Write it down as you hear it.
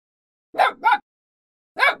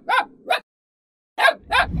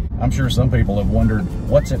I'm sure some people have wondered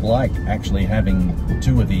what's it like actually having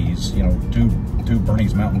two of these, you know, two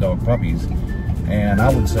Bernese Mountain Dog puppies. And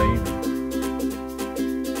I would say,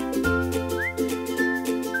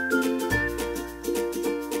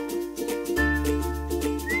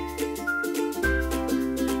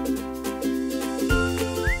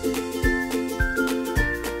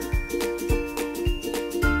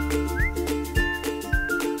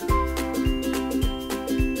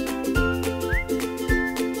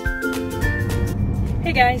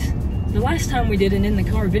 hey guys, the last time we did an in the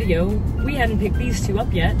car video, we hadn't picked these two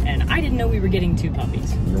up yet, and I didn't know we were getting two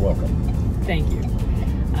puppies. you're welcome. Thank you.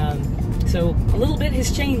 So a little bit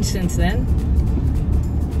has changed since then.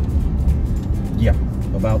 Yeah,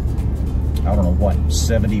 about, I don't know what,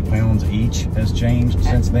 70 pounds each has changed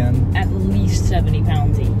since then? At least 70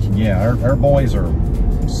 pounds each. Yeah, our boys are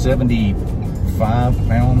 75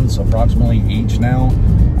 pounds approximately each now.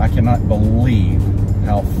 I cannot believe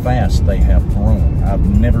how fast they have grown. I've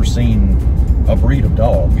never seen a breed of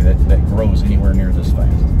dog that grows anywhere near this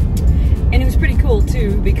fast. And it was pretty cool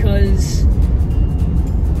too, because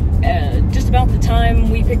just about the time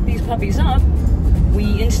we picked these puppies up,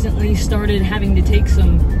 we instantly started having to take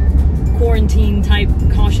some quarantine type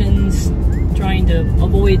cautions, trying to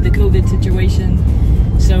avoid the COVID situation.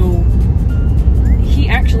 So he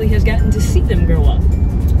actually has gotten to see them grow up.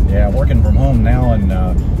 Yeah, working from home now, and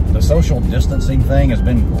the social distancing thing has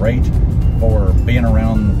been great for being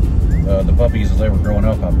around the puppies as they were growing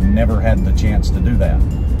up. I've never had the chance to do that.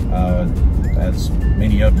 As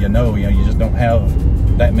many of you know, you just don't have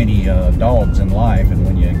that many dogs in life, and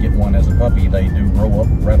when you get one as a puppy, they do grow up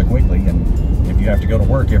rather quickly, and if you have to go to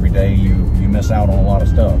work every day, you miss out on a lot of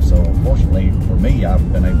stuff. So fortunately for me,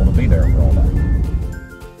 I've been able to be there for all that.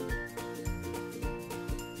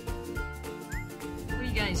 What are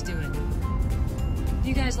you guys doing? Do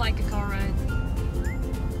you guys like a car ride?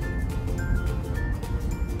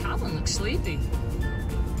 Collin looks sleepy.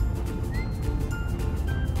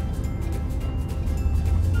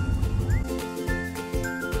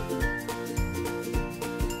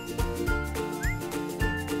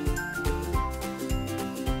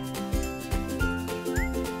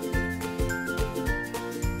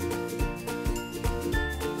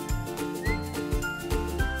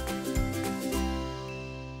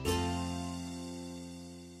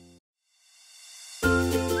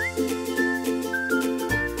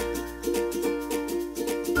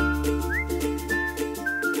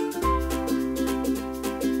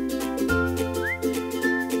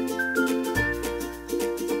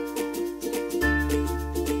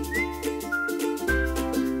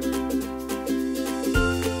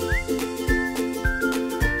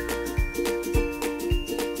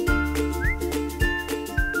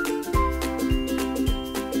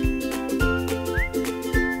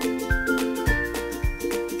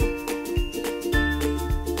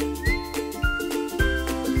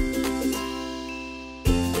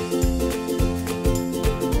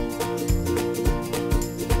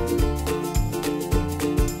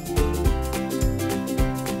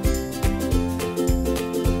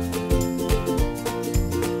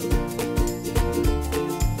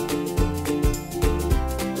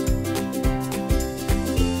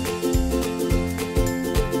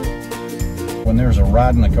 When there's a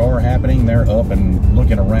ride in the car happening, they're up and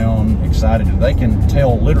looking around, excited. They can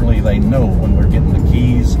tell, literally, they know when we're getting the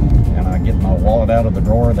keys and I get my wallet out of the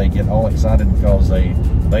drawer, they get all excited because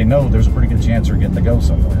they know there's a pretty good chance they're getting to go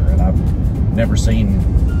somewhere. And I've never seen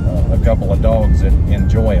a couple of dogs that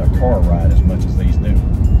enjoy a car ride as much as these do.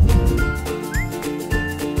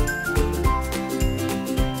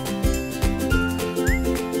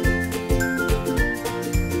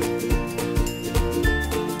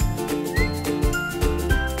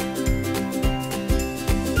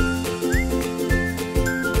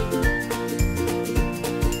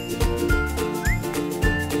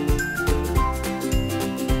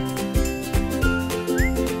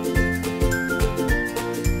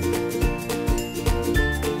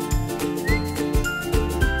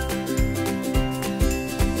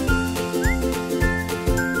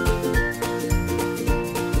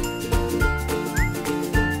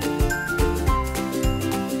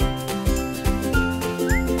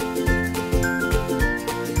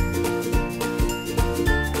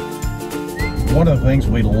 One of the things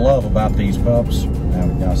we love about these pups,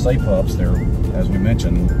 now I say pups, they're, as we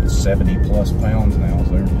mentioned, 70 plus pounds now,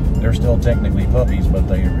 so they're still technically puppies, but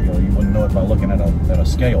they, you wouldn't know it by looking at a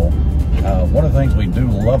scale. One of the things we do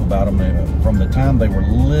love about them, from the time they were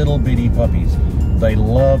little bitty puppies, they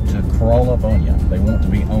love to crawl up on you. They want to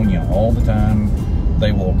be on you all the time.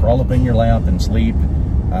 They will crawl up in your lap and sleep.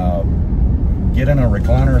 get in a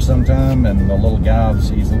recliner sometime, and these little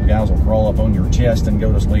guys will crawl up on your chest and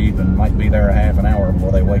go to sleep, and might be there a half an hour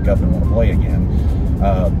before they wake up and want to play again.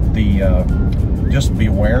 Just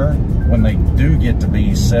beware, when they do get to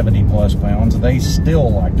be 70 plus pounds, they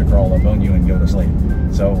still like to crawl up on you and go to sleep.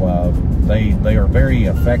 So they are very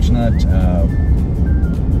affectionate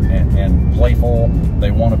and playful.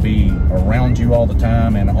 They want to be around you all the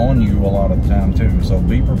time and on you a lot of the time too. So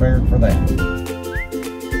be prepared for that.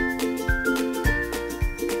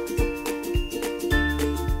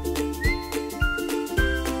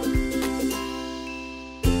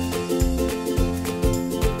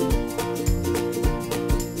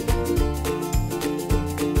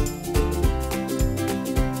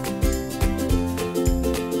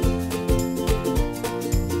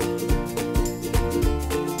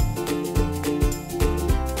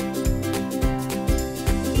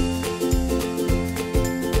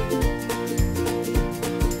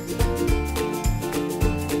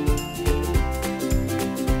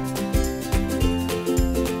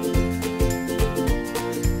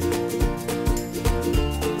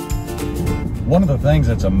 One of the things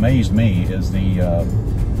that's amazed me is the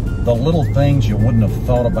little things you wouldn't have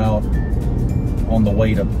thought about on the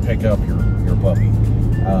way to pick up your puppy.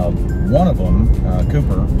 One of them,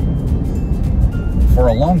 Cooper, for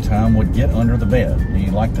a long time would get under the bed. He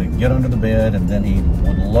liked to get under the bed, and then he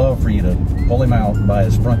would love for you to pull him out by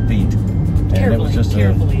his front feet. And carefully, it was just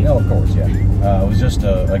carefully. Oh, of course, yeah. It was just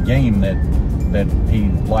a game that he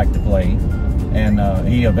liked to play. And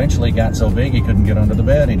he eventually got so big he couldn't get under the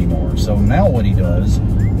bed anymore. So now what he does,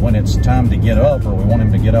 when it's time to get up, or we want him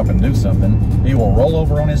to get up and do something, he will roll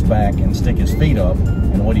over on his back and stick his feet up.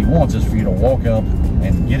 And what he wants is for you to walk up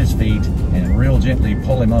and get his feet and real gently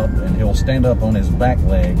pull him up, and he'll stand up on his back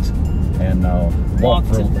legs and walk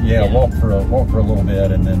for a little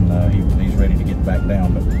bit, and then he's ready to get back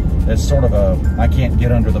down. But it's sort of I can't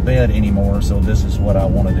get under the bed anymore, so this is what I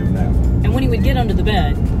want to do now. And when he would get under the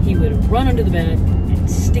bed, he would run under the bed and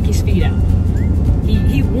stick his feet out.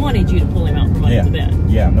 He wanted you to pull him out from under the bed.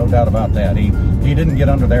 Yeah, no doubt about that. He didn't get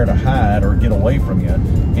under there to hide or get away from you.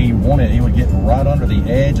 He would get right under the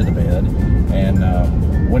edge of the bed,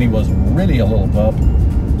 and when he was really a little pup,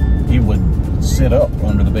 he would sit up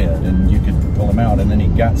under the bed and you could pull him out. And then he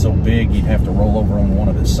got so big he'd have to roll over on one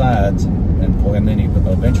of his sides and pull, and then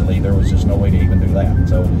eventually there was just no way to even do that.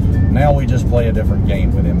 So now we just play a different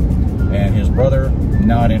game with him, and his brother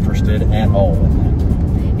not interested at all in that.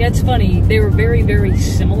 Yeah, it's funny, they were very, very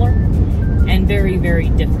similar and very, very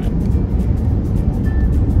different.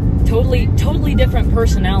 Totally different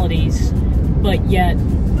personalities, but yet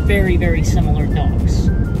very, very similar dogs.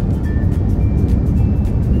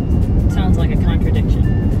 Sounds like a contradiction.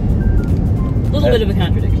 A little bit of a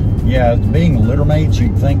contradiction. Yeah, being litter mates,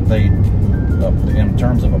 you'd think they, in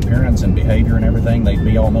terms of appearance and behavior and everything, they'd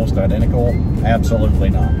be almost identical. Absolutely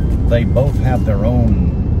not. They both have their own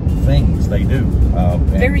things they do.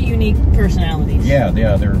 Very unique personalities. Yeah,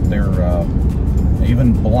 they're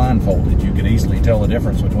even blindfolded, you could easily tell the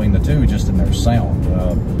difference between the two just in their sound.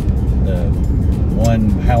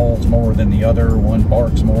 One howls more than the other, one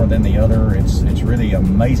barks more than the other. It's really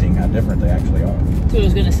amazing how different they actually are. So I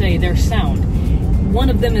was going to say, their sound. One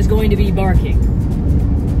of them is going to be barking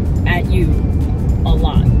at you a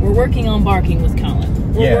lot. We're working on barking with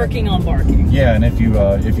Collin. We're working on barking. Yeah, and if you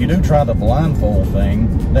do try the blindfold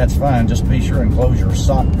thing, that's fine. Just be sure and close your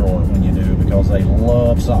sock drawer when you do, because they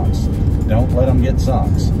love socks. Don't let them get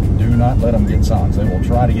socks. Do not let them get socks. They will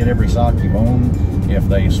try to get every sock you own. If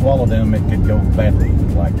they swallow them, it could go badly,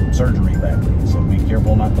 like surgery badly. So be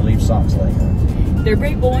careful not to leave socks laying. They're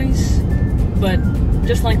great boys, but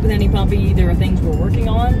just like with any puppy, there are things we're working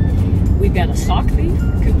on. We've got a sock thief.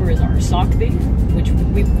 Cooper is our sock thief, which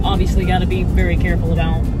we've obviously got to be very careful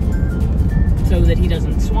about so that he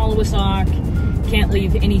doesn't swallow a sock, can't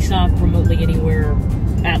leave any sock remotely anywhere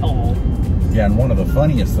at all. Yeah, and one of the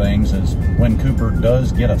funniest things is when Cooper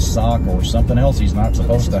does get a sock or something else he's not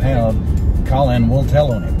supposed to have, Collin will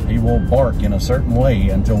tell on him. He will bark in a certain way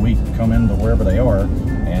until we come into wherever they are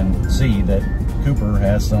and see that Cooper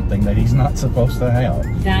has something that he's not supposed to have.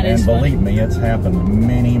 That is funny. And believe me, it's happened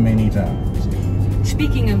many, many times.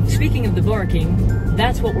 Speaking of the barking,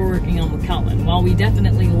 that's what we're working on with Collin. While we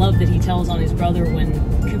definitely love that he tells on his brother when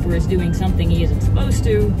Cooper is doing something he isn't supposed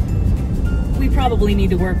to, we probably need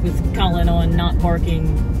to work with Collin on not barking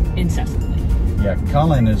incessantly. Yeah,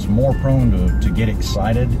 Collin is more prone to get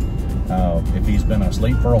excited. If he's been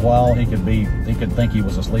asleep for a while, he could think he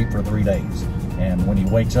was asleep for 3 days. And when he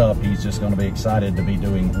wakes up, he's just going to be excited to be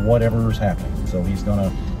doing whatever's happening. So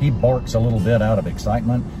he barks a little bit out of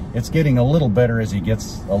excitement, it's getting a little better as he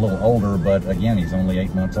gets a little older, but again, he's only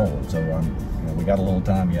 8 months old, so you know, we got a little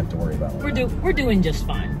time yet to worry about. We're doing just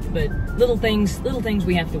fine, but little things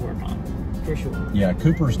we have to work on, for sure. Yeah,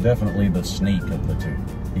 Cooper's definitely the sneak of the two.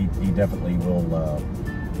 He definitely will.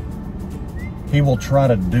 He will try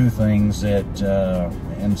to do things that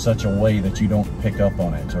in such a way that you don't pick up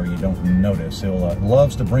on it or you don't notice. He'll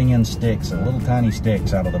loves to bring in sticks, little tiny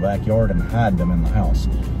sticks out of the backyard and hide them in the house.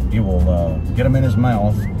 He will get them in his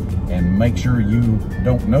mouth and make sure you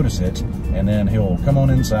don't notice it, and then he'll come on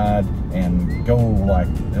inside and go like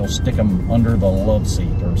he'll stick them under the love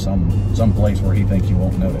seat or some place where he thinks you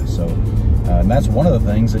won't notice. So and that's one of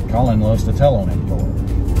the things that Collin loves to tell on him for.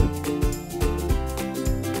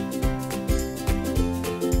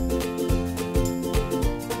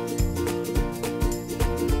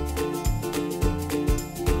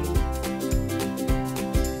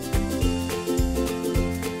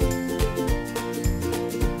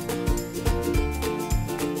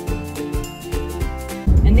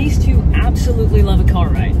 And these two absolutely love a car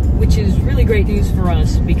ride, which is really great news for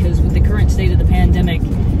us because with the current state of the pandemic,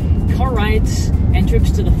 car rides and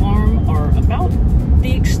trips to the farm are about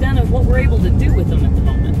the extent of what we're able to do with them at the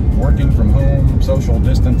moment. Working from home, social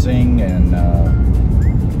distancing, and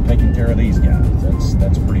taking care of these guys.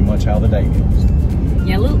 That's pretty much how the day goes.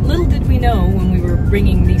 Yeah, little did we know when we were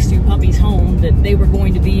bringing these two puppies home that they were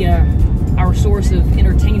going to be our source of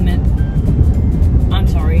entertainment. I'm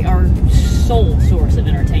sorry, our sole source of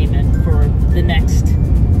entertainment for the next,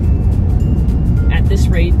 at this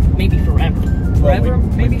rate, maybe forever. Forever?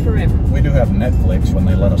 Well, maybe forever. We do have Netflix when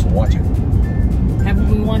they let us watch it. Haven't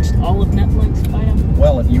we watched all of Netflix by now?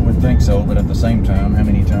 Well, you would think so, but at the same time, how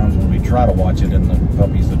many times would we try to watch it and the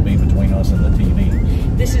puppies would be between us and the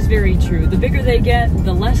TV? This is very true. The bigger they get,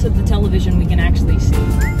 the less of the television we can actually see.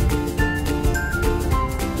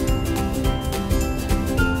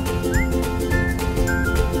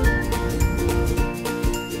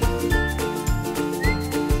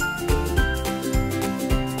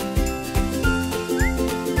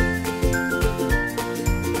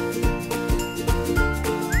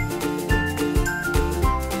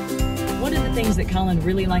 Things that Collin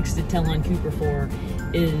really likes to tell on Cooper for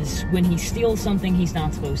is when he steals something he's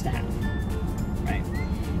not supposed to have, right?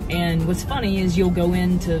 And what's funny is you'll go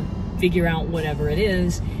in to figure out whatever it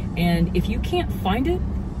is, and if you can't find it,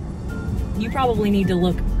 you probably need to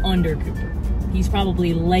look under Cooper. He's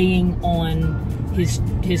probably laying on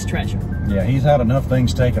his treasure. Yeah, he's had enough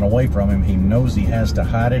things taken away from him. He knows he has to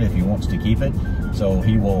hide it if he wants to keep it, so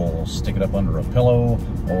he will stick it up under a pillow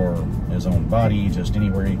or his own body, just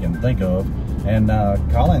anywhere he can think of. And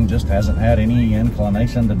Collin just hasn't had any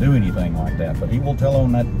inclination to do anything like that, but he will tell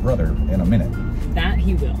on that brother in a minute. That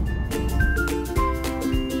he will.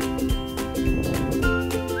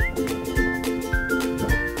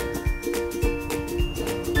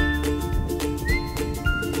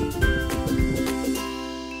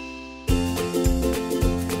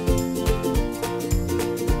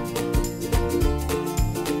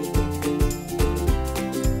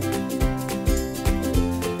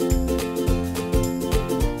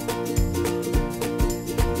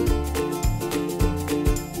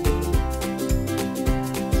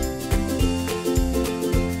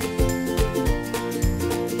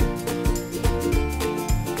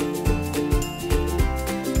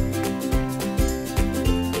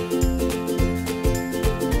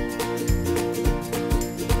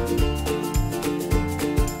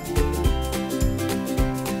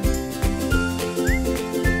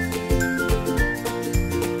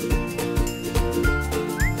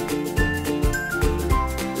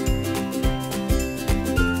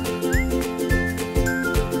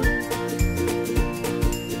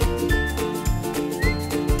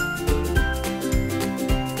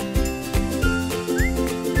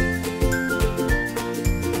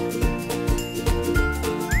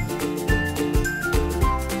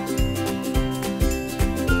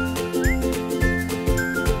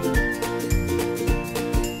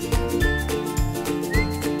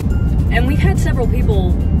 And we've had several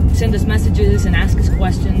people send us messages and ask us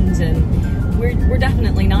questions, and we're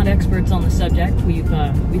definitely not experts on the subject. We've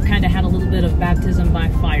kind of had a little bit of baptism by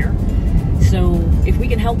fire. So if we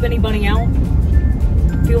can help anybody out,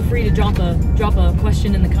 feel free to drop a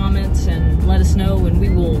question in the comments and let us know, and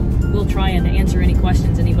we'll try and answer any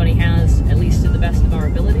questions anybody has, at least to the best of our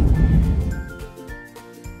ability.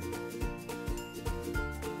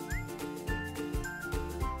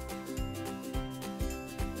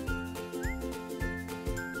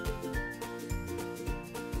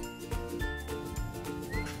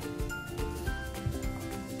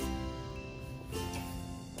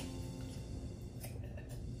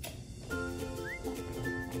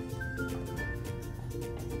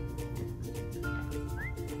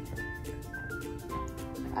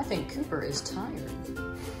 I think Cooper is tired.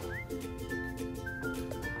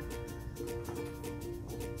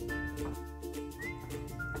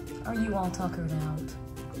 Are you all tuckered out?